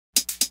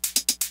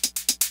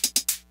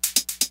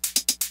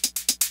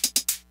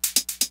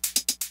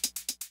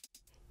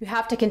You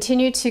have to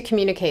continue to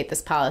communicate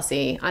this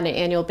policy on an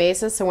annual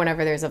basis or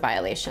whenever there's a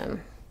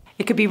violation.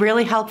 It could be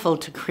really helpful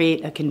to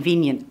create a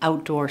convenient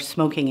outdoor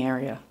smoking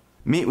area.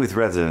 Meet with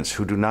residents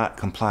who do not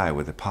comply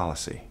with the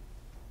policy.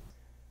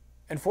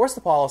 Enforce the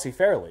policy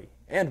fairly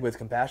and with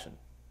compassion.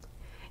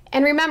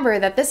 And remember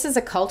that this is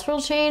a cultural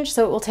change,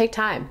 so it will take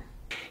time.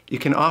 You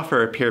can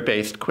offer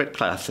peer-based quit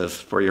classes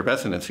for your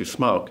residents who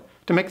smoke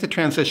to make the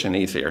transition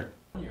easier.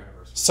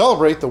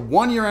 Celebrate the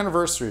 1-year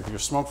anniversary of your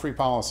smoke-free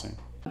policy.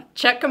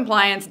 Check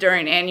compliance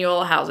during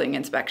annual housing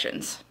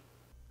inspections.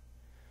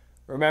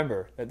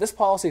 Remember that this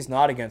policy is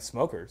not against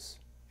smokers.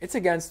 It's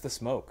against the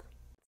smoke.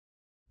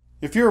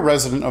 If you're a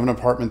resident of an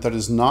apartment that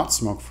is not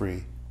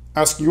smoke-free,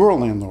 ask your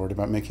landlord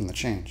about making the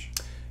change.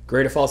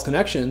 Greater Falls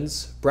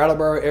Connections,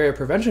 Brattleboro Area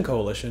Prevention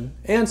Coalition,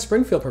 and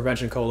Springfield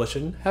Prevention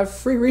Coalition have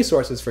free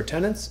resources for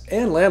tenants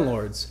and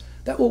landlords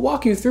that will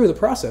walk you through the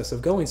process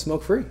of going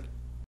smoke-free.